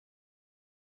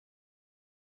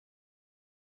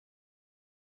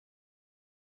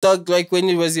dog, like when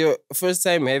it was your first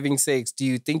time having sex, do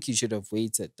you think you should have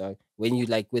waited, dog? When you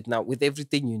like with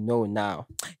everything you know now.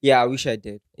 Yeah, I wish I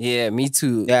did. Yeah, me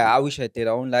too. Yeah, I wish I did.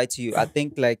 I won't lie to you. I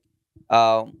think like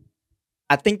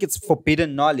I think it's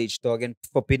forbidden knowledge, dog, and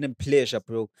forbidden pleasure,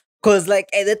 bro. Cause like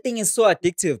that thing is so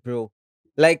addictive, bro.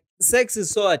 Like sex is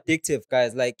so addictive,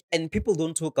 guys. Like, and people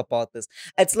don't talk about this.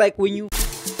 It's like when you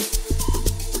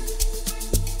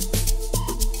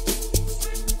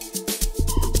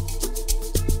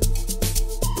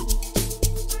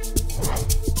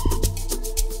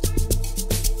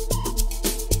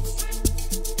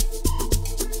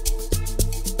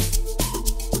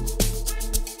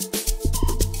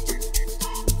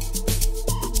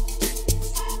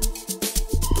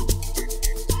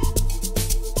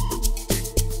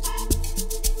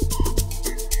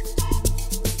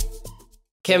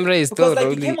Camera is still because like he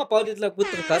rolling. came about it like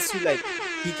with regards to like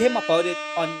he came about it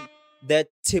on that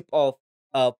tip of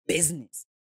business.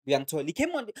 Young told he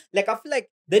came on like I feel like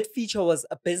that feature was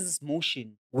a business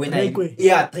motion when Breakway.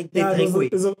 yeah It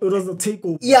was a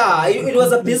takeover. yeah it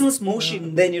was a business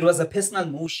motion then it was a personal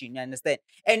motion, you understand?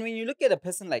 And when you look at a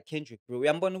person like Kendrick, bro,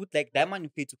 I'm gonna with like that man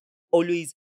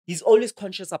always he's always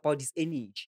conscious about his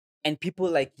image and people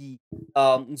like he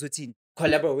Nzotin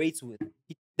collaborates with.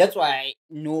 That's why I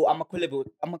know I'm a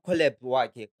collab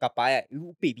wakhe Kapaya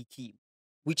Baby Kim,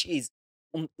 which is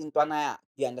Ntwana,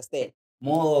 you understand?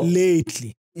 More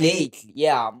Lately.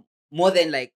 yeah, more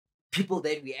than like people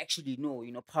that we actually know,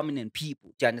 you know, prominent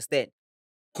people, do you understand?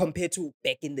 Compared to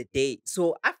back in the day.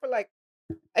 So I feel like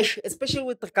especially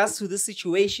with regards to this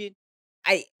situation,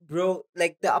 bro,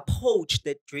 like the approach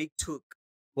that Drake took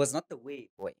was not the way,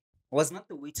 boy. Was not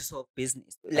the way to solve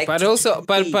business. Like But also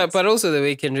the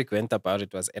way Kendrick went about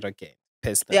it was arrogant.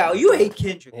 Personally. yeah, you hate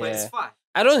Kendrick, but it's Yeah. fine.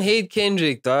 I don't hate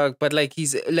Kendrick, dog, but like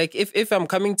he's like if I'm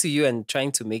coming to you and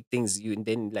trying to make things you and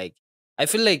then like I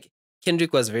feel like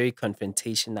Kendrick was very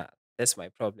confrontational. That's my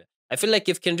problem. I feel like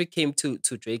if Kendrick came to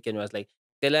Drake and was like,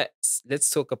 let's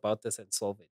talk about this and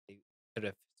solve it, it could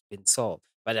have been solved.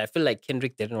 But I feel like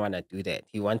Kendrick didn't want to do that.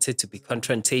 He wanted to be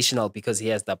confrontational because he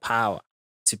has the power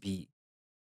to be.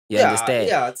 You understand?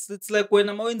 Yeah, it's like when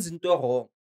I'm always into wrong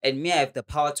and me, I have the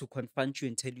power to confront you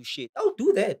and tell you shit. I'll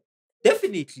do that.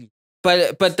 Definitely.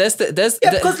 But that's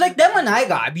Yeah, because like that one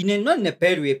I mean not in a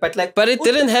bad way, but like but it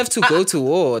didn't have to go to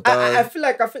war, dog. I feel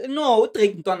like no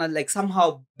Drake Ntwana like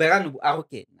somehow began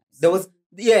arrogant. There was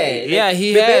yeah,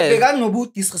 he had began no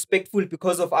disrespectful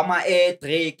because of Ama Air,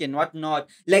 Drake and whatnot.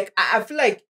 Like I feel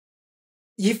like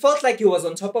he felt like he was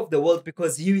on top of the world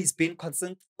because he's been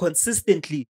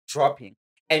consistently dropping.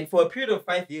 And for a period of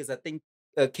 5 years, I think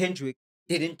Kendrick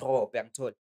didn't drop, I'm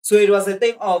told. So it was a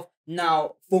thing of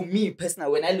now, for me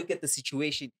personally, when I look at the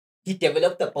situation, he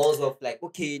developed the balls of like,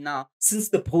 okay, now since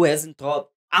the pro hasn't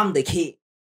dropped, I'm the king.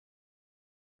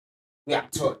 Yeah, I'm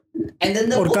told. And then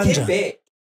the Or pro came ganja. back.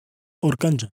 Or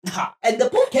ganja. And the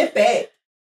pro came back.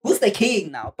 Who's the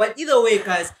king now? But either way,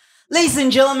 guys, ladies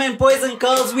and gentlemen, boys and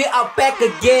girls, we are back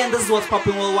again. This is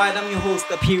Whatspoppin Worldwide. I'm your host,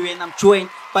 Phiri, and I'm joined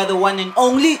by the one and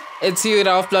only. It's you, the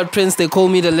Half-Blood Prince. They call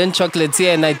me the Lynn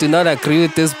Chocolatier, and I do not agree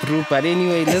with this brew. But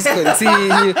anyway, let's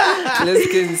continue. Let's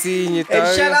continue.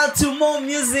 And shout out to More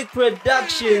Music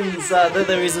Productions. They're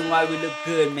the reason why we look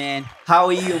good, man. How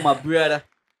are you, my brother?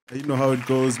 You know how it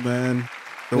goes, man.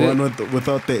 The one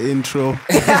without the intro.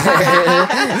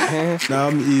 Now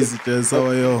I'm easy, just how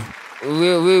are you?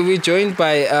 We're joined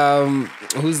by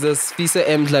who's this? Sifiso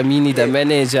Dlamini, the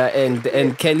manager,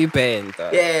 and Kelly Band.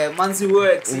 Yeah, Manzi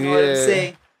Works, you know what I'm Yeah.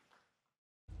 saying?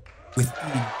 With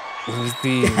Who's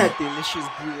the Delicious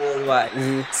Brew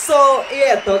Worldwide. So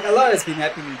yeah, dog, a lot has been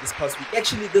happening this past week.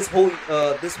 Actually, this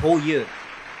whole year,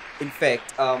 in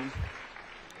fact.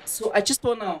 So I just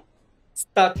wanna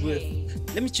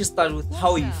let me just start with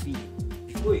how you feel.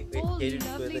 Before we get into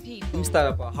further, let me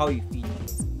start about how you feel.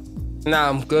 Nah,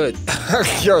 I'm good.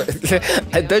 Yo,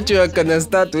 I thought you were gonna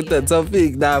start with the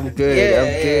topic. Nah, I'm good. I'm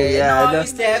good. Yeah, No, I know.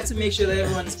 obviously, I have to make sure that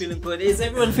everyone is feeling good. Is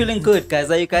everyone feeling good, guys?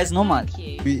 Are you guys normal?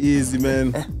 Be easy,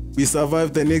 man. We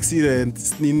survived the accident.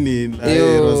 Sneezing.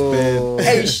 It was bad.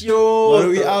 Hey, sure. But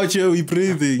we out here, we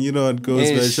breathing. You know how it goes,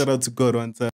 man. Ish. Shout out to God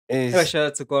one time. Yeah, shout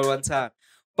out to God one time.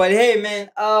 But hey,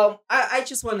 man, I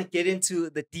just want to get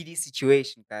into the DIDDY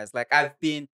situation, guys. Like I've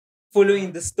been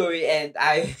following the story, and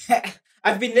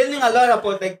I've been learning a lot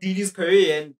about like DIDDY's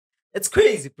career, and it's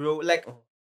crazy, bro. Like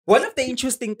one of the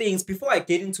interesting things before I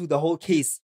get into the whole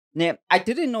case, I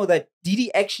didn't know that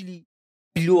DIDDY actually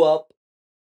blew up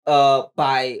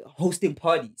by hosting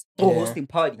parties. Hosting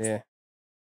parties. Yeah.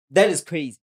 That is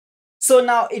crazy. So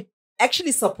now it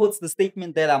actually supports the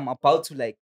statement that I'm about to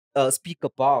like speak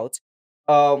about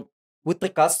with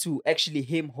regards to actually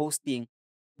him hosting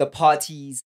the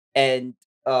parties and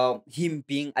him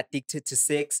being addicted to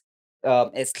sex,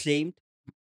 as claimed.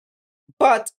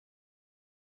 But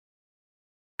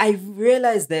I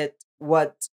realized that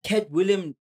what Cat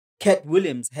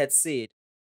Williams had said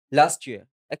last year.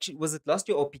 Actually, was it last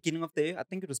year or beginning of the year? I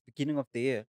think it was beginning of the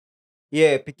year.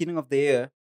 Yeah, beginning of the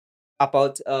year,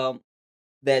 about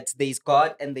that there's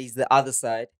God and there's the other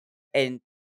side, and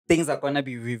things are gonna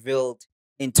be revealed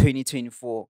in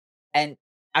 2024. And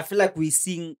I feel like we're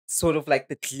seeing sort of like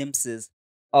the glimpses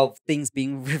of things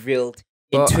being revealed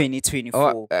in Well,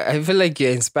 2024. I feel like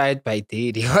you're inspired by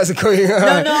Diddy. What's going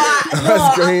on?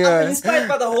 What's going on? I'm inspired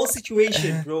by the whole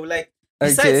situation, bro. Like,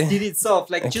 besides Okay. Diddy itself,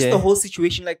 like just Okay. the whole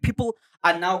situation, like people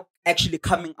are now actually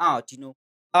coming out, you know.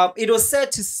 It was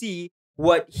sad to see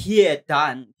what he had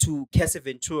done to Cassie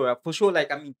Ventura. For sure,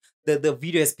 like, I mean, the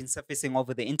video has been surfacing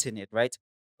over the internet, right?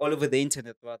 All over the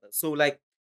internet, rather. So, like,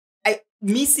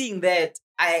 me seeing that,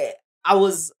 I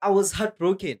was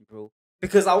heartbroken, bro.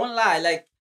 Because I won't lie, like,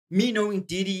 me knowing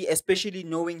Diddy, especially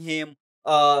knowing him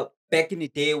back in the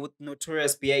day with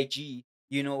Notorious B.I.G.,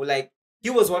 you know, like, he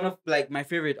was one of like my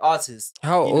favorite artists.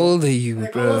 How you know. old are you,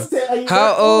 bro? Are you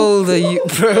How that old are you,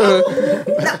 bro?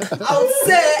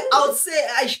 I would say,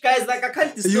 guys, like, I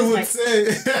can't disclose You my... would say.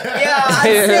 Yeah, I'd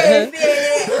say,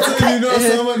 That's when you know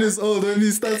someone is old when he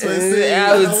starts by saying.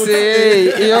 I would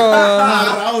say, yo,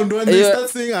 Around when they start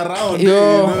saying around.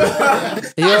 yo.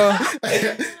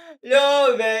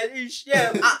 No, man,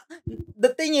 yeah. The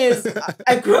thing is,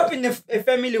 I grew up in a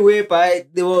family whereby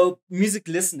they were music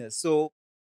listeners, so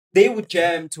they would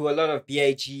jam to a lot of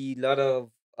B.I.G., a lot of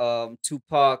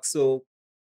Tupac. So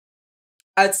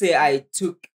I'd say I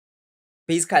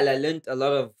learned a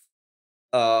lot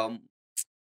of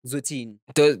Zotin.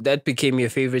 That became your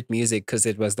favorite music because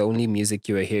it was the only music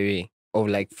you were hearing, or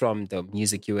like from the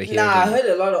music you were hearing. Nah, I heard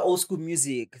a lot of old school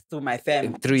music through my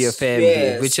family. Through your family,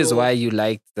 Yeah, which is so- why you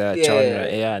liked the Yeah. genre.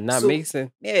 Yeah, that So- makes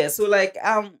sense. Yeah, so like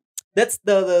that's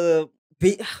the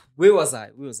where was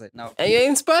I? Now? And you're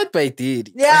inspired by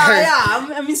Diddy. Yeah,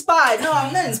 I'm inspired. No,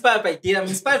 I'm not inspired by Diddy. I'm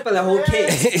inspired by the whole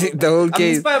case. The whole I'm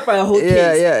case. inspired by the whole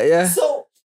Yeah, case. yeah. So,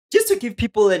 just to give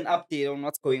people an update on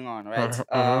what's going on, right?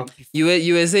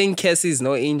 You were saying Cassie's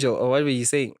no angel, or what were you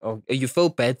saying? Oh, you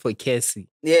felt bad for Cassie.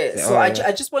 Yeah, so Oh, I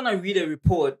yeah. just want to read a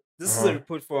report. This is a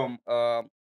report from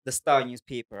the Star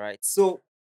newspaper, right? So,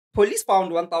 police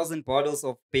found 1,000 bottles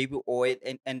of baby oil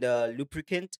and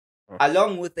lubricant,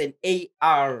 along with an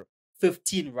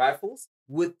AR-15 rifles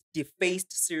with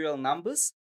defaced serial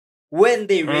numbers when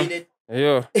they raided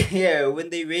Yeah. when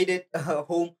they raided a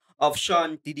home of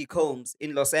Sean Diddy Combs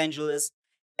in Los Angeles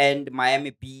and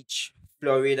Miami Beach,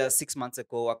 Florida, 6 months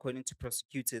ago, according to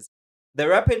prosecutors. The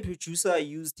rapper and producer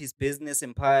used his business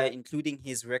empire, including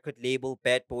his record label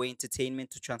Bad Boy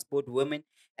Entertainment, to transport women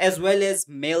as well as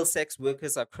male sex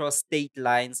workers across state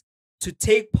lines to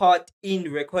take part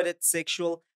in recorded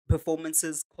sexual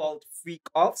performances called freak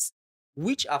offs,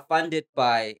 which are funded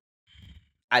by,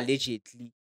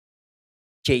 allegedly,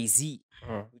 Jay-Z,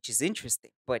 which is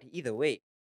interesting. But either way,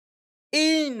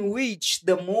 in which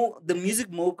the music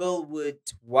mogul would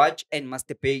watch and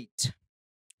masturbate.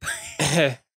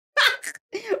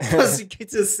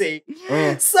 Prosecutors say.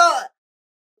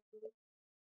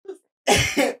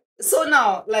 So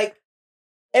now, like,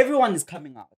 everyone is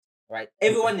coming out, right?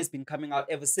 Everyone has been coming out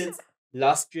ever since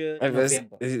last year,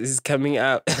 November. It's coming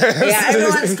out. Yeah,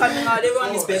 everyone is coming out.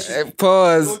 Everyone is bashing.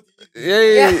 Pause.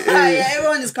 Yeah,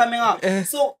 everyone is coming out.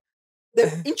 So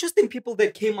the interesting people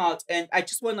that came out, and I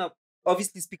just want to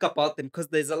obviously speak about them because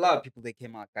there's a lot of people that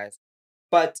came out, guys.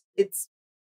 But it's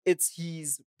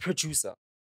his producer.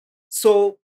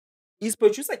 So his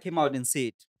producer came out and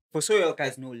said, for sure you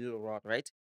guys know Lil Rod, right?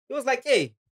 He was like,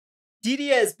 hey, Diddy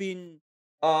has been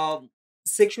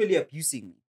sexually abusing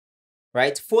me,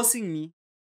 right? Forcing me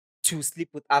to sleep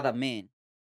with other men,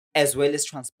 as well as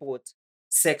transport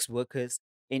sex workers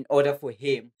in order for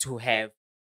him to have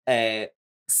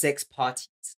sex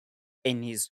parties in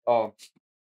his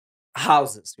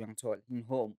houses, in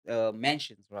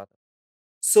mansions rather.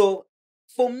 So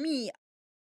for me,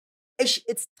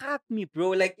 it struck me, bro.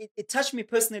 Like it touched me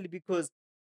personally because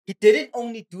he didn't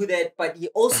only do that, but he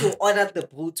also ordered the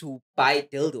bro to buy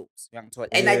dildos.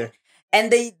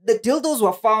 And the dildos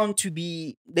were found to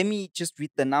be, let me just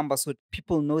read the number so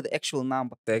people know the actual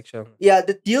number. Yeah,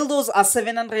 the dildos are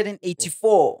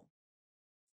 784.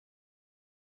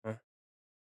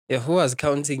 Yeah, who was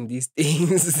counting these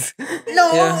things?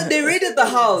 No, Yeah. they raided the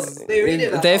house. They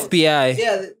raided the house. FBI.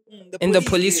 Yeah, In the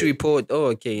police did. report. Oh,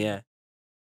 okay, yeah.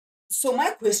 So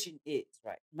my question is,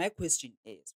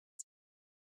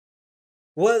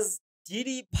 was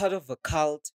Diddy part of a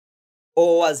cult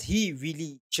or was he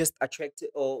really just attracted,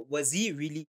 or was he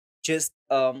really just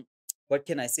what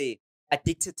can I say,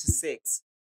 addicted to sex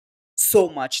so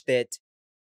much that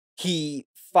he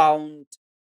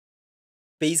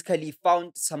basically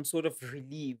found some sort of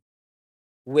relief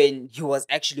when he was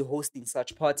actually hosting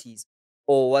such parties?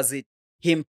 Or was it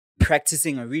him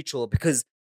practicing a ritual? Because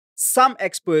some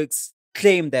experts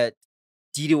claim that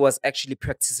Diddy was actually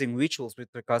practicing rituals with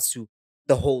regards to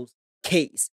the whole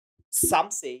case.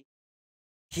 Some say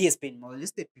he has been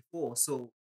molested before,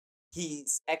 so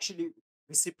he's actually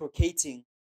reciprocating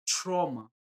trauma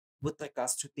with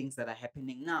regards to things that are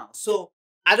happening now. So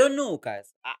I don't know,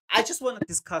 guys. I just want to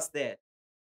discuss that.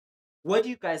 What do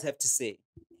you guys have to say?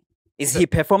 Is he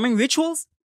performing rituals,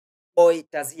 or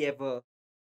does he have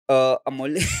a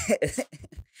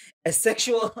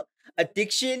sexual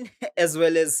addiction as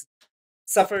well as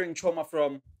suffering trauma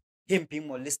from him being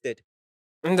molested?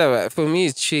 No, for me,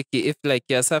 it's tricky. If like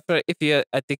you're suffering, if you're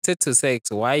addicted to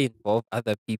sex, why involve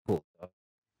other people?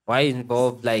 Why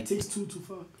involve like Takes two to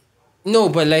fuck. no,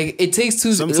 but like it takes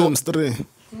two. Sometimes 3.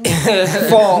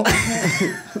 For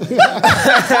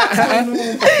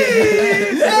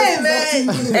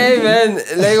Hey man,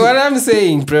 like what I'm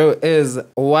saying, bro, is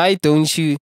why don't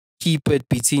you keep it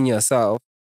between yourself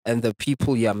and the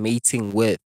people you're mating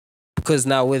with? Because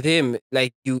now with him,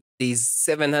 like there's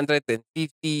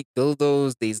 750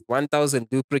 dildos, there's 1,000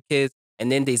 lubricates,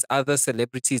 and then there's other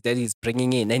celebrities that he's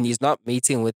bringing in, and he's not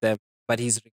mating with them, but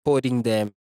he's recording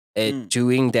them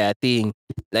doing their thing.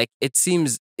 Like it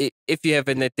seems, if you have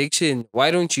an addiction,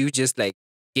 why don't you just like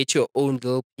get your own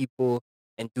little people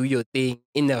and do your thing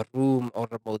in a room or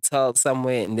a motel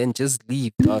somewhere, and then just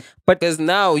leave? But because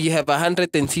now you have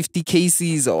 150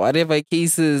 cases or whatever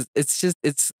cases, it's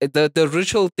the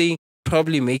ritual thing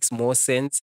probably makes more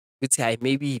sense. Which I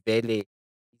maybe Vele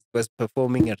was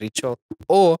performing a ritual.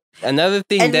 Or another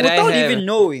thing and that I without have, even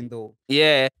knowing though.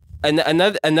 yeah, and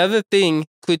another thing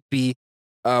could be,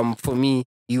 for me,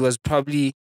 he was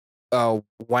probably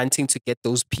wanting to get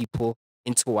those people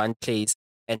into one place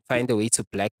and find a way to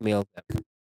blackmail them.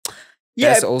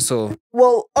 Yeah, That's also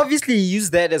well, obviously he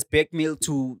used that as blackmail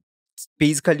to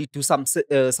basically do some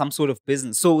sort of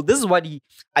business. So this is what he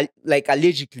like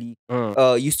allegedly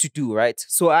used to do, right?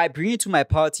 So I bring you to my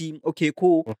party. Okay,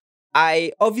 cool.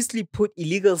 I obviously put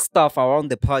illegal stuff around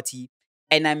the party,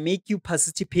 and I make you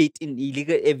participate in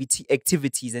illegal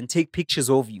activities and take pictures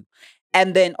of you.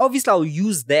 And then obviously I'll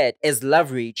use that as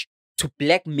leverage to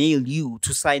blackmail you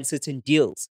to sign certain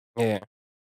deals. yeah.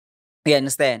 You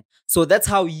understand? So that's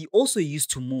how he also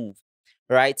used to move,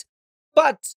 right?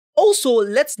 But also,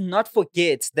 let's not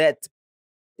forget that,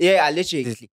 yeah,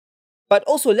 allegedly. But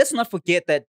also, let's not forget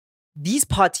that these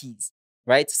parties,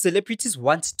 right? Celebrities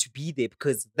wanted to be there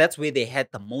because that's where they had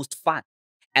the most fun,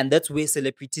 and that's where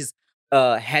celebrities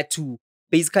had to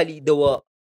basically they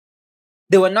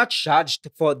were not judged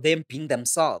for them being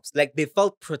themselves. Like they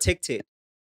felt protected.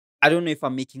 I don't know if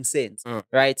I'm making sense,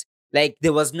 right? Like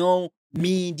there was no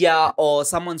media or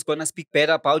someone's gonna speak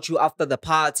better about you after the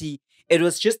party. It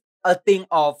was just a thing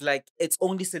of like it's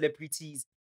only celebrities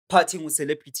partying with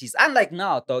celebrities. Unlike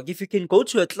now, dog, if you can go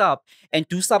to a club and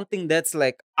do something that's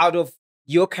like out of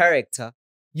your character,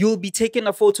 you'll be taking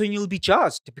a photo and you'll be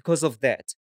judged because of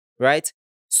that, right?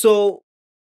 So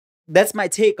that's my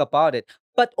take about it.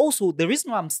 But also the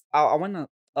reason why I wanna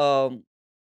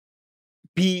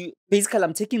be basically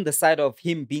I'm taking the side of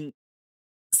him being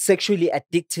sexually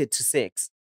addicted to sex,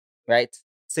 right?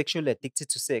 Sexually addicted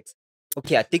to sex.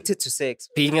 Okay, addicted to sex.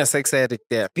 Being a sex addict,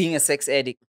 yeah. Being a sex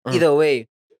addict. Either way.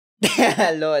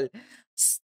 Lol.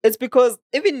 It's because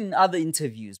even in other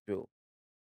interviews, bro,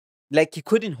 like he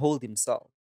couldn't hold himself.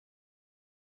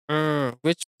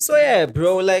 Which So yeah,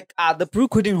 bro, like the bro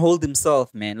couldn't hold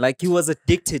himself, man. Like he was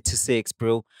addicted to sex,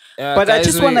 bro. But I guys,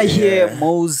 just wanna hear yeah.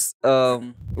 Mo's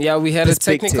Yeah, we had a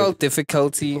perspective. technical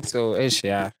difficulty. So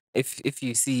yeah. If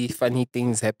you see funny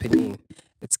things happening,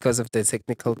 it's because of the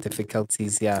technical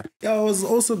difficulties, yeah. Yeah, I was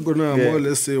also gonna more or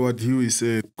less say what Huey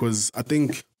said, because I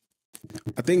think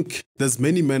there's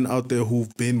many men out there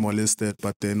who've been molested,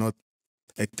 but they're not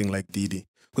acting like Diddy.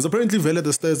 Because apparently, Vele, the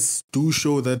stats do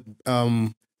show that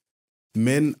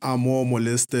men are more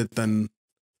molested than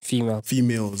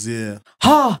females. Yeah.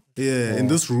 Ha! Yeah. In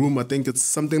this room, I think it's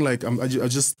something like I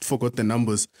just forgot the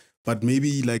numbers, but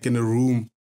maybe like in a room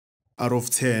out of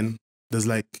 10, there's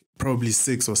like probably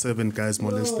 6 or 7 guys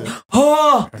molested.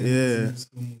 Ha! Yeah.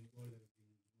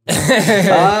 The stats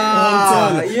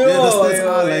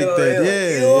are like that.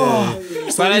 Yeah.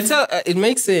 So but I tell it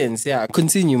makes sense. Yeah,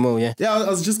 continue more. Yeah. Yeah, I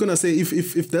was just gonna say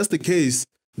if that's the case,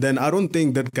 then I don't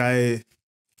think that guy.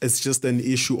 It's just an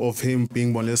issue of him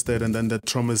being molested, and then the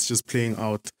trauma is just playing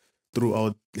out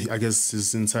throughout, I guess,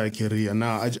 his entire career.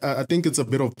 Now, I think it's a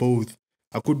bit of both.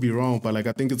 I could be wrong, but like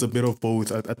I think it's a bit of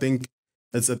both. I think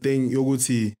it's a thing.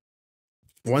 Yoguti,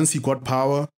 once he got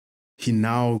power, he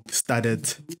now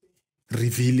started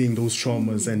revealing those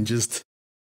traumas and just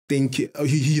think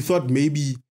he thought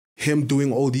maybe him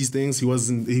doing all these things he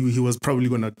was probably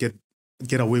gonna get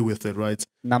away with it, right?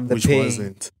 Numb the Which pain.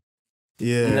 wasn't.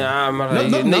 Yeah. Nah,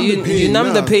 man, Not you numb the pain, you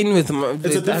numb the nah. pain with.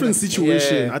 It's a different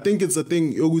situation. Yeah. I think it's a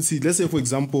thing. Yoguti, let's say for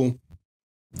example,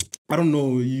 I don't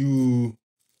know,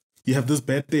 you have this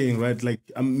bad thing, right? Like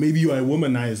maybe you are a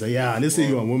womanizer. Yeah, let's say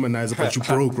you are a womanizer, but you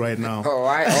broke right now. Oh,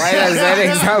 why is that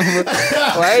example?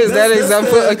 Why is that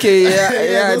example? Okay,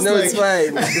 yeah, that's no, like- it's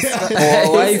fine. It's fine.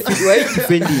 Oh, why you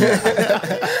defending?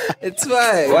 It's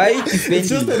fine. Why you It's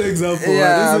just defending? an example. Yeah.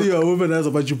 Right? Let's say you're a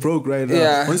womanizer, but you broke right now.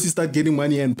 Yeah. Once you start getting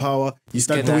money and power, you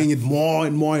start Can I- doing it more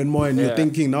and more and more. And you're Yeah.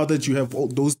 thinking now that you have all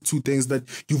those two things that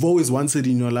you've always wanted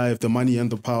in your life, the money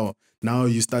and the power, now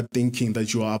you start thinking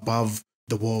that you are above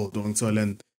the world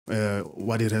and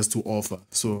what it has to offer.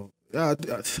 So yeah,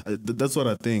 that's what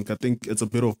I think. I think it's a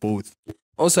bit of both.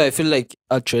 Also, I feel like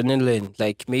adrenaline.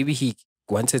 Like maybe he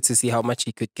wanted to see how much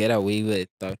he could get away with.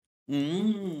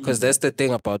 Because that's the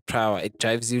thing about power. It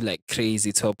drives you like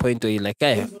crazy to a point where you're like,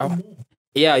 hey,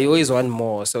 yeah, you always want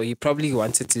more. So he probably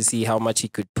wanted to see how much he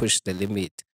could push the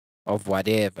limit of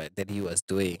whatever that he was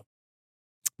doing.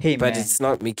 Hey, But man. it's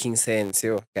not making sense,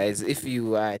 yo, guys. If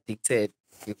you are addicted,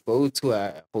 you go to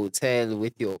a hotel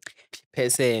with your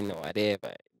person or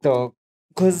whatever. Dog.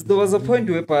 Because there was a point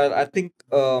where I think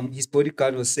his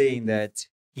bodyguard was saying that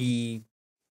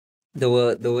there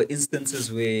were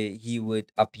instances where he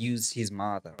would abuse his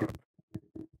mother.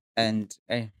 And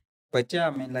but yeah,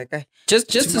 I mean, like Just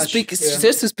Too to much, speak yeah.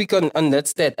 just to speak on that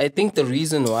stat, I think the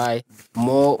reason why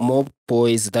more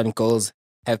boys than girls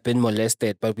have been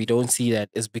molested, but we don't see that,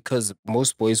 is because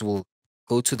most boys will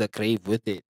go to the grave with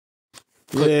it.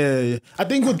 Yeah. I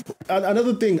think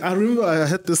another thing, I remember I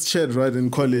had this chat right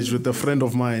in college with a friend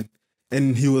of mine,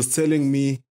 and he was telling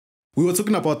me, we were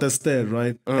talking about the stat,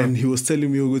 right? And he was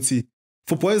telling me, Uguti,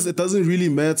 for boys, it doesn't really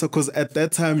matter because at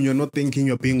that time, you're not thinking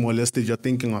you're being molested, you're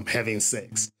thinking I'm having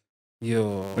sex.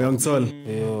 Yo. Young Tol.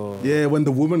 Yo. Yeah, when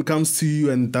the woman comes to you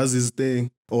and does his thing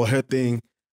or her thing,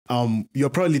 you're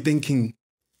probably thinking,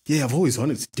 yeah, I've always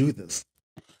wanted to do this.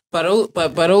 But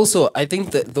also, I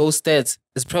think that those stats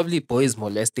is probably boys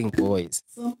molesting boys.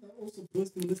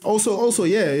 Also,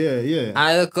 yeah.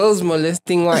 Are the girls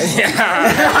molesting one?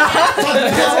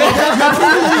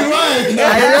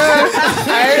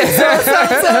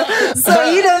 so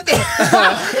you don't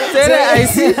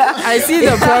I see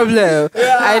the problem.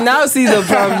 I now see the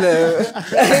problem.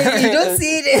 you don't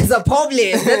see it as a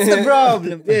problem. That's the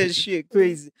problem. Yeah, shit,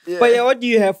 crazy. But yeah, what do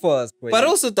you have for us, boy? But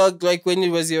also, dog, like when it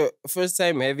was your first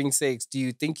time having sex, do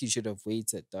you think you should have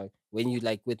waited, dog? When you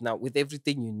like with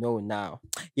everything you know now.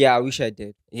 yeah, I wish I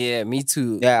did. Yeah, me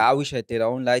too. Yeah, I wish I did. I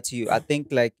won't lie to you. I think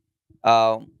like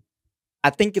I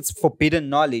think it's forbidden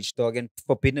knowledge, dog, and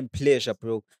forbidden pleasure,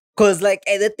 bro. Cause like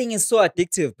that thing is so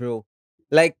addictive, bro.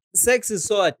 Like sex is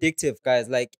so addictive, guys.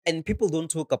 Like, and people don't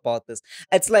talk about this.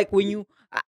 It's like when you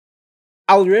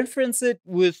I'll reference it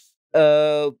with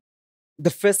the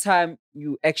first time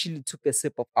you actually took a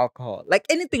sip of alcohol. Like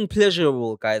anything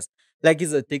pleasurable, guys, like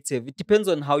is addictive. It depends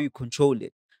on how you control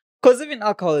it. Because even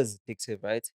alcohol is addictive,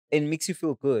 right? It makes you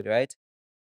feel good, right?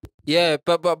 Yeah,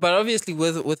 but obviously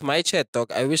with my chat,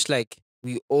 dog, I wish like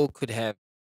we all could have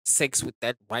sex with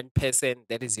that one person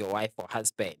that is your wife or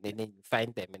husband, and then you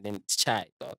find them and then it's child,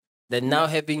 dog. Then now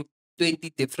having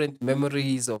 20 different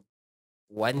memories of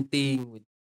one thing with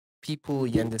people,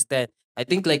 you understand? I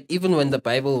think like even when the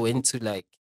Bible went to like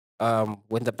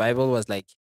when the Bible was like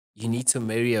you need to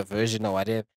marry a virgin or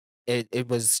whatever, it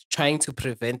was trying to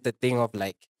prevent the thing of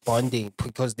like bonding,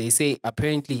 because they say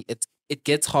apparently it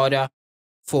gets harder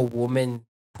for women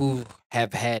who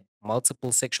have had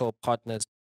multiple sexual partners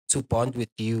to bond with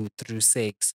you through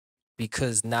sex,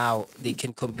 because now they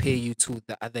can compare you to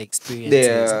the other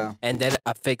experiences, Yeah. and that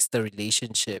affects the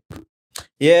relationship.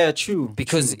 Yeah, true.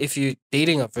 Because if you're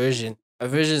dating a virgin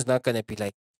is not gonna be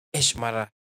like, Ish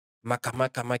Mara, Maka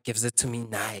gives it to me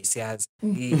nice. Yes.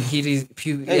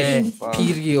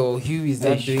 Phiri or Huey is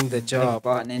not doing the job.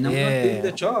 And I'm not doing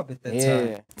the job at that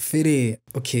time. Phiri,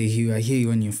 okay, Hugh, I hear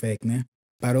you on your fact, man.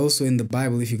 But also in the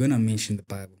Bible, if you're gonna mention the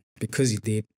Bible, because you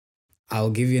did,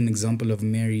 I'll give you an example of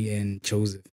Mary and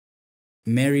Joseph.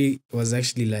 Mary was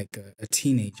actually like a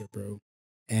teenager, bro.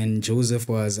 And Joseph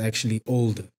was actually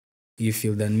older, you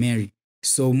feel, than Mary.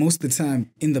 So most of the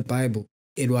time in the Bible,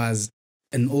 it was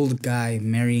an old guy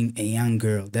marrying a young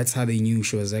girl. That's how they knew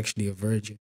she was actually a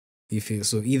virgin, you feel.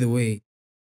 So either way,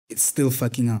 it's still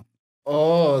fucking up.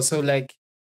 Oh, so like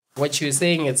what you're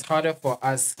saying, it's harder for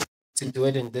us to do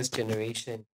it in this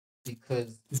generation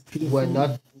because we're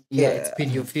not. Yeah, it's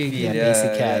pedophilia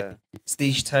basically.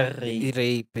 Stage 3 rape.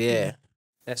 Rape, yeah.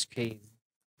 That's crazy.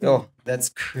 Oh, that's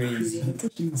crazy. That's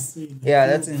actually insane. Yeah,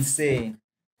 that's insane.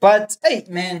 But hey,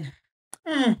 man,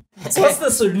 so what's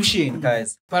the solution,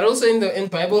 guys? But also in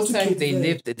Bible To time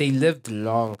keep they lived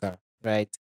longer, right?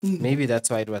 Mm. Maybe that's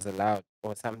why it was allowed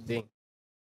or something.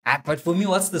 But for me,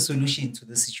 what's the solution to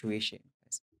the situation?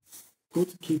 Go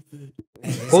to Cape Verde.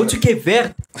 Go to Cape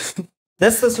Verde.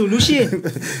 That's the solution.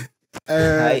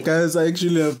 Guys, I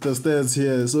actually have the stats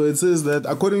here. So it says that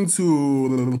according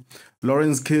to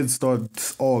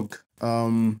lawrencekids.org,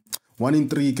 1 in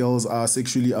 3 girls are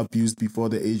sexually abused before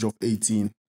the age of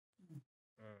 18.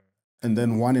 And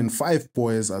then 1 in 5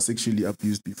 boys are sexually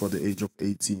abused before the age of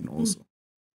 18 also.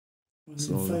 1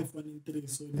 So, in 5, 1 in 3.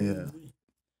 So yeah.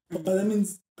 But that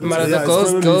means But Yeah, the it's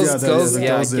girls, probably- girls, yeah, that- girls, yeah, yeah,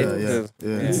 girls, get- yeah, girls.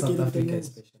 yeah. In South get it Africa, the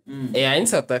especially. Yeah, in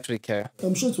South Africa,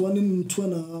 I'm sure it's 1 in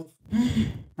 2.5.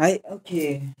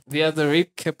 Okay. we are the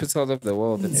rape capital of the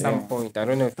world at some point. I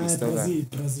don't know if we still are.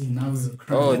 Brazil. Now it's a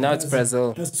crime. Oh, now it's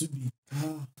Brazil. Has to be.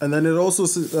 And then it also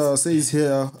says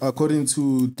here, according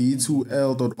to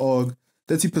d2l.org,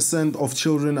 30% of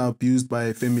children are abused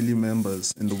by family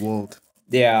members in the world.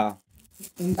 Yeah.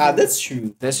 That's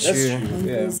true. That's true. Yeah.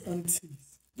 Uncles, aunties.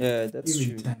 Yeah, that's Every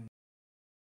true. time.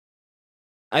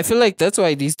 I feel like that's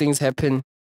why these things happen.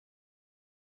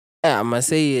 Yeah, I must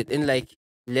say it in like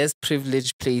less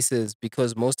privileged places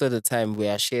because most of the time we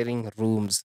are sharing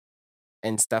rooms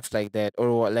and stuff like that.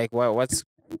 Or like what's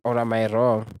or am I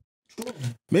wrong?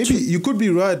 Maybe you could be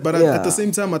right, but at Yeah. the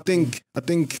same time, I think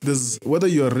there's whether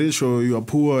you're rich or you're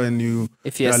poor and you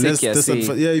If you're are sick, you're sick.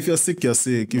 yeah, if you're sick, you're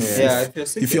sick. If, Yeah, if, if you're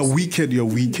sick, if you're you're wicked, you're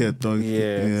wicked, dog.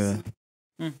 Yes.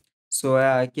 Yeah. So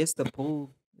I guess the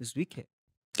pool is wicked.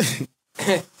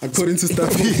 According to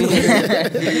Staffy.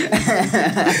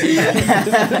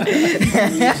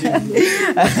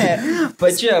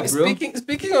 But yeah, bro.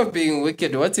 Speaking of being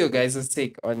wicked, what's your guys'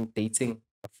 take on dating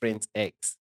a friend's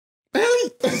ex? Nah,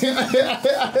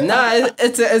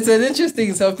 it's an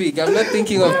interesting topic. I'm not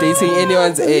thinking of dating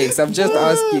anyone's ex. I'm just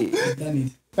asking. Done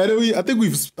it. Anyway, I think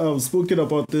we've spoken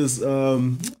about this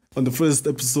on the first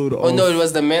episode. Oh no, it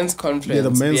was the men's conference. Yeah,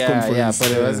 the men's conference, Yeah,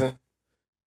 but it yeah. wasn't.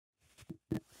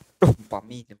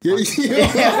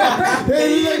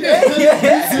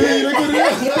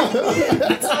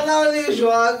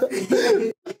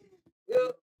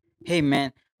 Hey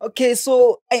man. Okay,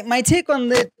 so my take on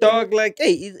the dog, like,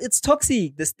 hey, it's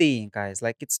toxic, this thing, guys.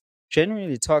 Like, it's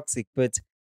genuinely toxic, but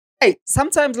hey,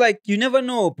 sometimes, like, you never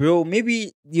know, bro.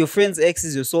 Maybe your friend's ex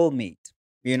is your soulmate,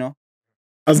 you know?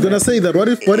 I was gonna say that. What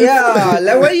if? Yeah,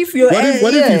 like, what if you're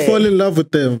What if you fall in love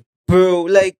with them? bro,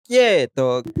 like, yeah,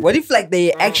 dog. What if, like,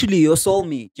 they actually your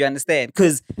soulmate? You understand?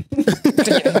 Because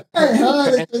yeah,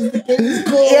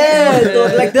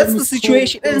 dog, like, that's the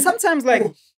situation. And sometimes,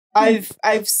 like,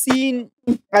 I've seen.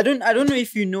 I don't know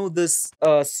if you know this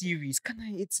series.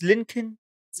 It's Lincoln.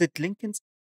 Is it Lincoln's?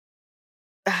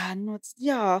 No, it's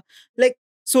yeah. Like,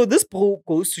 so this bro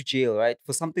goes to jail, right,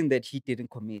 for something that he didn't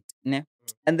commit. Né?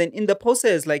 And then in the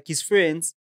process, like, his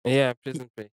friends. Yeah, prison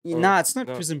break. Nah, it's not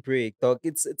no. prison break, dog.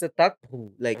 It's a dark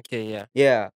bro. Like, Okay, yeah.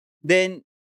 yeah. Then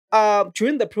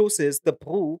during the process, the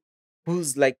bro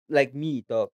who's like me,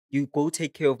 dog, you go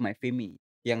take care of my family,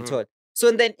 young child. So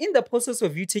and then in the process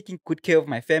of you taking good care of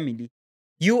my family,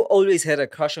 you always had a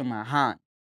crush on my hand,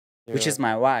 which is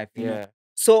my wife, you know. Yeah.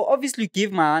 So obviously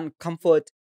give my hand comfort.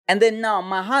 And then now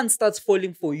my hand starts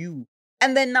falling for you.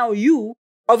 And then now you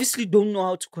obviously don't know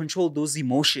how to control those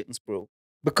emotions, bro.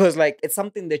 Because like it's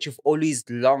something that you've always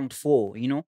longed for, you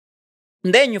know?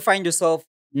 And then you find yourself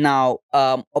now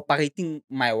operating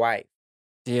my wife.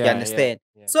 Yeah. You understand?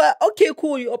 Yeah. So okay,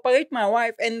 cool, you operate my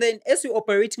wife, and then as you're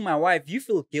operating my wife, you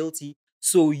feel guilty.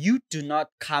 So you do not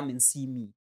come and see me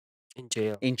In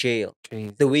jail.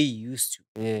 Crazy. the way you used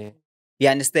to. Yeah. You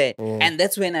understand? Yeah. And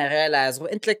that's when I realized, well,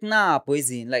 it's like, nah,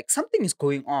 poison, like something is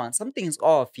going on, something is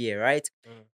off here, right?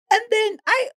 And then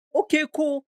okay,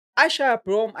 cool. I shut up,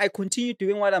 bro. I continue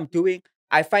doing what I'm doing.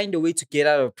 I find a way to get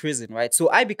out of prison, right? So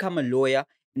I become a lawyer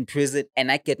in prison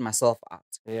and I get myself out.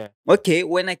 Yeah. Okay,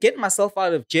 when I get myself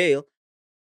out of jail,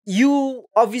 you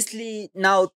obviously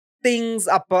now things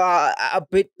are a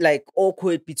bit like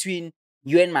awkward between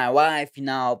you and my wife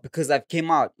now because I've came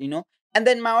out, you know? And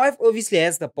then my wife obviously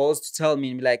has the balls to tell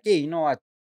me and be like, hey, you know what?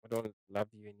 I don't love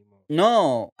you anymore.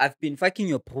 No, I've been fucking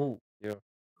your bro.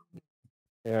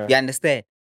 Yeah. You understand?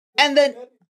 And then,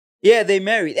 yeah, they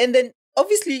married. And then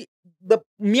obviously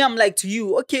I'm like to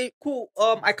you, okay, cool.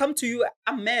 I come to you,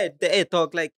 I'm mad. The air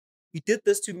talk, like, you did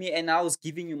this to me and I was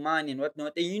giving you money and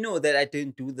whatnot, and you know that I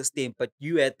didn't do this thing, but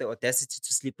you had the audacity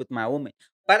to sleep with my woman.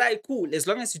 But cool, as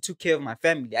long as you took care of my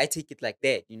family, I take it like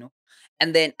that, you know?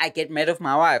 And then I get mad of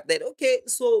my wife that, okay,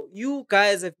 so you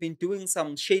guys have been doing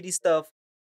some shady stuff.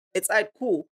 It's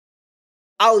cool.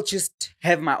 I'll just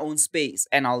have my own space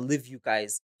and I'll leave you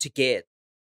guys together.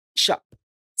 Sharp.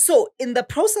 So in the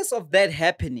process of that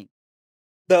happening,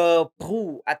 the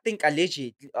bro, I think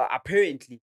allegedly,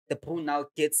 apparently, the bro now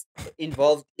gets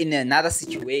involved in another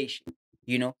situation,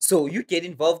 you know? So you get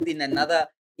involved in another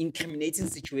incriminating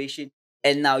situation,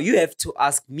 and now you have to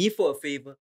ask me for a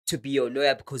favor to be your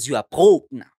lawyer because you are broke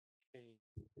now.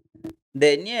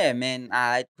 Then yeah, man,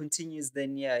 it continues.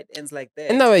 Then yeah, it ends like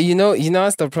that. No, you know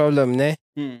what's the problem, ne?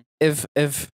 Hmm. If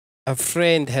a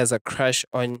friend has a crush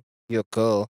on your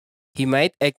girl, he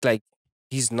might act like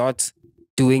he's not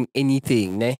doing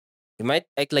anything, ne? He might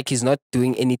act like he's not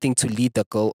doing anything to lead the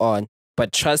girl on.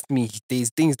 But trust me, there's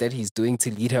things that he's doing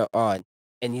to lead her on.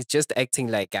 And he's just acting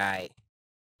like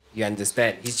you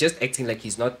understand? He's just acting like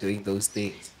he's not doing those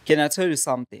things. Can I tell you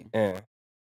something? Yeah.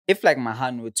 If like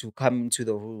Mahan were to come into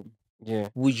the room, Yeah.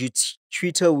 would you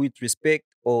treat her with respect,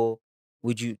 or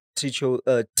would you treat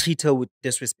her with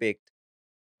disrespect?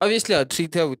 Obviously I'll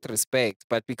treat her with respect,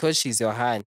 but because she's your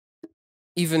hand,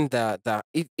 even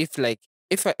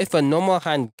if a normal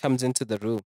hand comes into the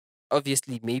room,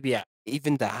 obviously maybe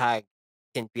even the hug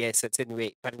can be a certain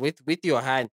way. But with your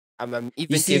hand, I'm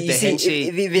even give the handshake.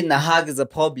 If even the hug is a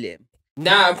problem.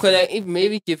 Nah, I'm gonna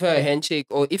maybe give her a handshake,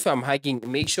 or if I'm hugging,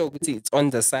 make sure it's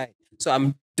on the side. So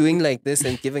I'm doing like this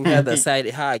and giving her the side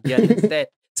hug. You understand?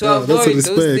 To Yeah, that's avoid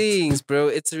respect. those things, bro.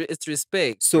 It's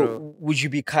respect. So bro. would you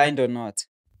be kind or not?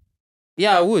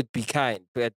 Yeah, I would be kind,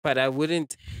 but I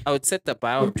wouldn't. I would set the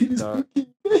boundary, dog.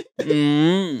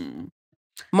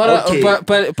 Okay.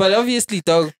 But obviously,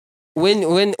 dog. When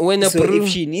a So bro, if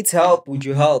she needs help, would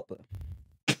you help her?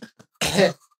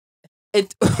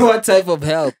 what type of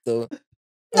help though?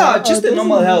 No, just a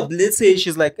normal help. Let's say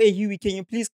she's like, "Hey, Huey, can you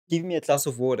please give me a glass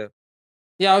of water?"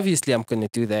 Yeah, obviously I'm gonna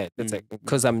do that. That's like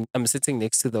because I'm sitting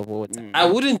next to the water. I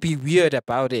wouldn't be weird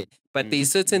about it, but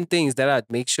there's certain things that I'd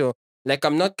make sure. Like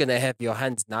I'm not gonna have your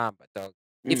hand's number, dog.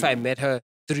 If I met her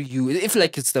through you, if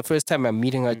like it's the first time I'm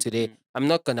meeting her today, I'm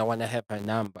not gonna wanna have her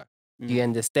number. Do you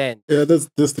understand? Yeah, that's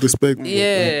disrespectful.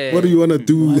 Yeah. What do you wanna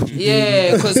do?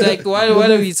 Yeah, because like what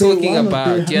are we talking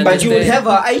about? Do you But you would have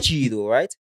understand? her IG though,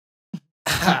 right?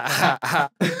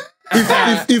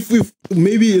 if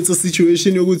maybe it's a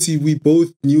situation you would see we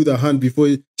both knew the hand before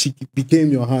she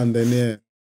became your hand, then yeah.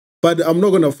 But I'm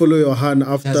not gonna follow your hand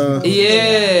after.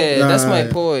 Yeah, that's my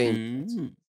Nah.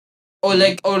 point. Or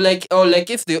like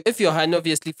if your hand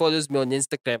obviously follows me on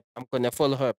Instagram, I'm gonna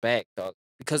follow her back, dog.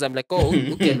 Because I'm like, oh,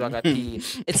 okay,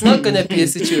 Lagati. It's not gonna be a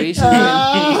situation.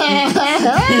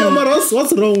 Yeah, but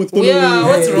what's wrong with following? Yeah,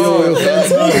 what's wrong?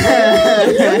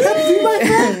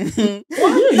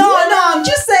 No, I'm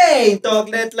just saying,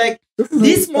 dog. That like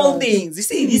these small things. You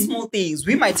see, these small things,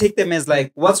 we might take them as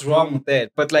like, what's wrong with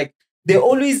that? But like, they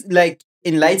always like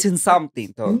enlighten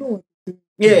something, dog.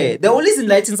 Yeah, they always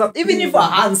enlighten something. Even if a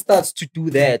hand starts to do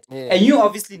that, and you're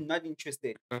obviously not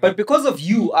interested, but because of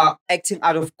you are acting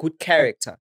out of good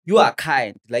character, you are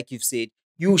kind, like you've said,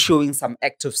 you showing some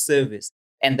act of service,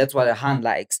 and that's what a hand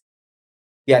likes.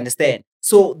 You understand?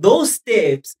 So those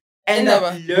steps end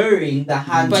up luring the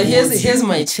hand. But towards here's you.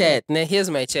 my chat. Now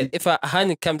here's my chat. If a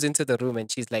hand comes into the room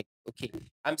and she's like, okay,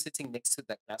 I'm sitting next to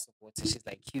the glass of water. She's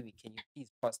like, Huey, can you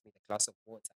please pass me the glass of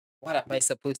water? What am I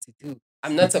supposed to do?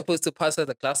 I'm not supposed to pass her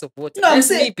the glass of water. No, I'm That's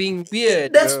saying- me being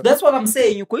weird. That's bro. that's what I'm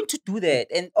saying. You're going to do that,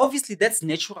 and obviously that's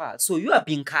natural. So you are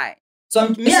being kind. So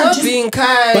I'm It's not just being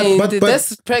kind. But-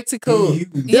 that's practical.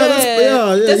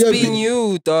 Yeah, being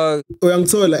you, dog.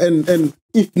 And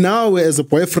if now as a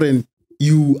boyfriend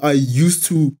you are used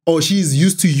to, or she's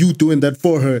used to you doing that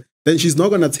for her, then she's not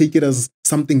gonna take it as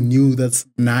something new that's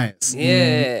nice.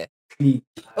 Yeah.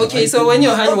 Okay, so when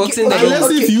your hand walks in the room,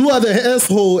 Unless if you are the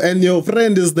asshole and your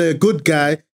friend is the good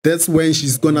guy, that's when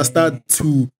she's gonna start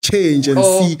to change and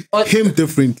see him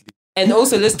differently. and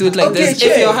also let's do it like Okay, this.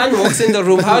 check. If your hand walks in the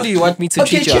room, how do you want me to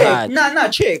treat your check. hand? Nah,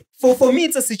 check. For me,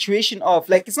 it's a situation of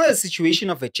like it's not a situation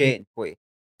of a chain, boy.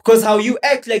 Because how you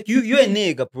act, like you're a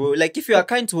nigga, bro. Like if you are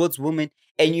kind towards women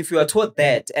and if you are taught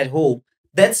that at home,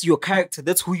 that's your character.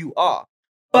 That's who you are.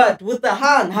 But with the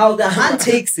hand, how the hand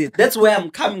takes it, that's where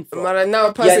I'm coming from. Mara,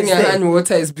 now passing your understand? hand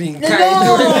water is being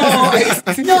kind.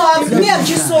 I'm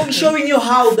just showing you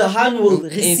how the hand will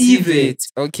receive it.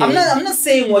 Okay. I'm not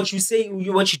saying what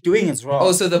you're doing is wrong.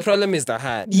 Oh, so the problem is the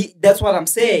hand. That's what I'm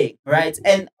saying, right?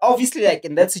 And obviously, like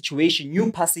in that situation,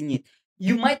 you passing it,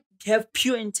 you might have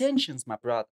pure intentions, my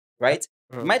brother, right?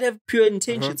 Might have pure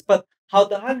intentions, but how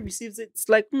the hand receives it, it's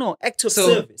like no act of So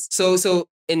service. so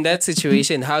in that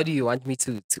situation, how do you want me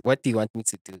to what do you want me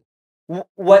to do?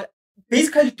 What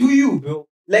basically do you, bro?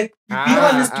 Like be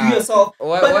honest to yourself. But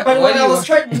what I was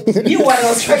trying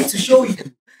to show you.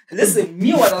 Listen,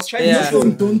 what I was trying to show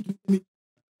you. Don't do me.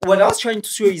 What I was trying to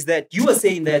show you is that you were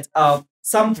saying that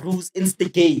some rules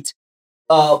instigate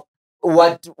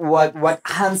what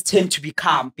hands tend to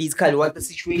become, basically what the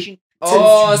situation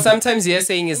Oh, sometimes you're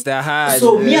saying it's the hand.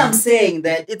 So I'm saying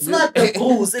that it's not the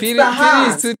rules, it's the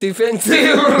hands. Phiri is too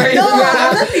defensive right No, now.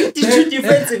 I'm not being too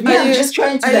defensive. I'm just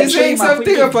trying to Are like you show saying you my something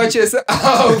point of about view. yourself?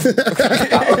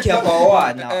 Okay, about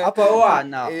what now? About what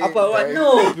now? About what?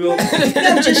 No, bro.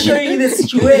 I'm just showing you the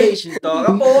situation, dog.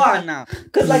 About what now?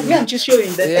 Because like me, I'm just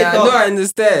showing that. Yeah, dog. no, I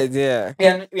understand. Yeah. We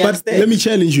But understand. let me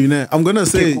challenge you now. I'm gonna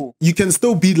say cool. you can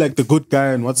still be like the good guy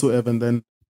and whatsoever, and then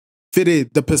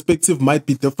Phiri, the perspective might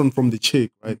be different from the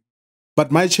chick, right? But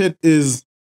my chat is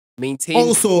Maintain.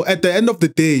 also at the end of the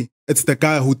day, it's the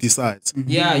guy who decides.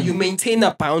 Yeah, you maintain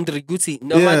a boundary. Guti.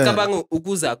 No, Yeah. makabango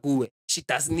uguza kuwe. She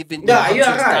doesn't even know Yeah, how you're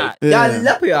to right. start. Yeah, Yeah.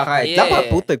 Lapa, you're right. Yeah. Lapa,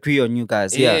 both agree on you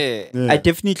guys. Yeah, Yeah. I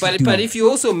definitely do. But if you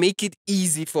also make it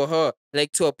easy for her,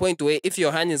 like to a point where if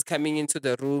your hand is coming into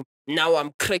the room, now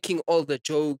I'm cracking all the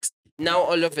jokes. Now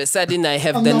all of a sudden I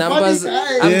have I'm the the numbers. funny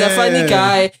guy. I'm the funny Yeah.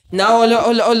 guy. Now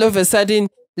all of a sudden,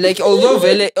 like although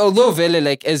Vele,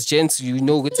 like as gents, you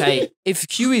know, if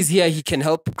Q is here, he can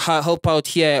help out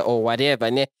here or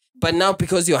whatever. Ne? But now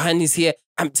because your hand is here,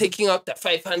 I'm taking out the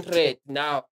 500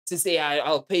 now to say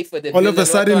I'll pay for the All bill of a and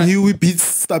sudden, whatnot. Huey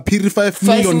beats the Phiri 5 5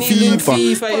 million million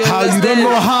FIFA. you How you don't understand?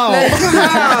 know how? Like,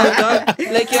 how, dog?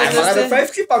 Like you I got a understand?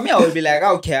 5 clip on me, I would be like,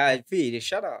 okay, I feel it.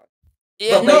 Shut up.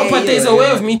 Yeah, But- no, but but yeah, there's yeah, a way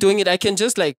yeah. of me doing it. I can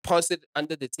just like pass it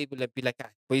under the table and be like,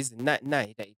 boys, nah,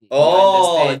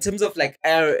 Oh, in understand? terms of like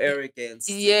arrogance.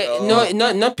 Yeah, Oh.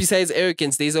 not besides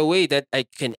arrogance. There's a way that I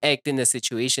can act in a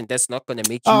situation that's not gonna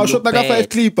make you Ah, look shot like a 5 bad.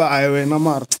 clipper. I went,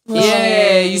 Amar.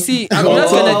 Yeah, you see, I'm not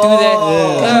gonna do that.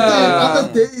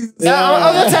 Other days.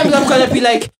 Other times I'm gonna be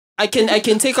like, I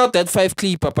can take out that 5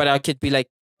 clipper, but I could be like,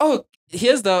 oh,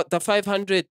 here's the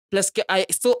 500 plus. I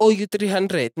still owe you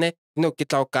 300. Ne? No,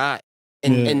 get out, guy.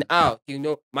 And out, you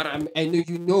know. But I know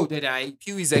you know that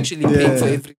Pew is actually paying for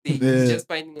Yeah. everything. Yeah. He's just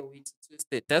finding a way to twist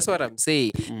it. That's what I'm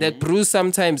saying. That Bruce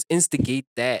sometimes instigate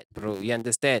that, bro. You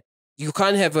understand? You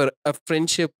can't have a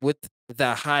friendship with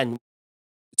the Han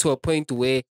to a point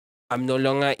where I'm no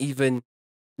longer even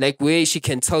like where she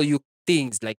can tell you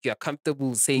things, like you're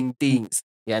comfortable saying things.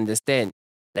 You understand?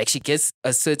 Like she gets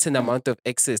a certain amount of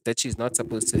access that she's not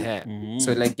supposed to have.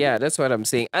 So like yeah, that's what I'm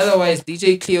saying. Otherwise,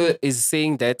 DJ CLEO is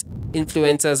saying that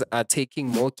influencers are taking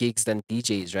more gigs than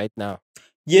DJs right now.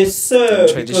 Yes, sir.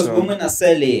 Because Traditional. women are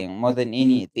selling more than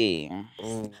anything.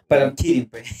 Mm. But I'm kidding,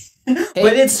 bro.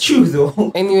 But it's true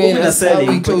though. Anyway, Women are that's how we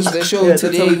selling, close but- the show Yeah, that's how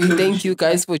today. we We close thank the you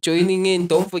guys for joining in.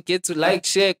 Don't forget to like,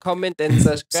 share, comment, and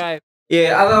subscribe.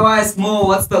 Yeah, otherwise, Mo,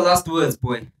 what's the last words,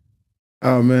 boy?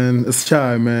 Oh, man. It's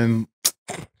chai, man.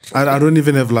 I don't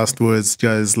even have last words,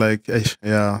 guys. Like,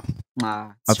 yeah.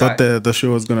 Nah, I thought the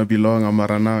show was going to be long.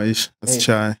 Amara now, it's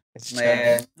chai.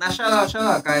 Yeah. Nah, shout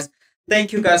out, guys.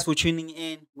 Thank you guys for tuning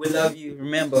in. We love you.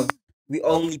 Remember, we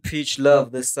only preach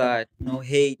love this side. No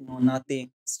hate, no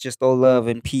nothing. It's just all love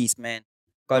and peace, man.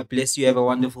 God bless you. Have a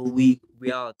wonderful week.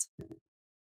 We out.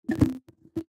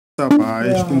 Bye.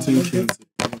 Yeah, Continue. I guess-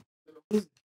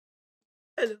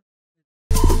 Hello.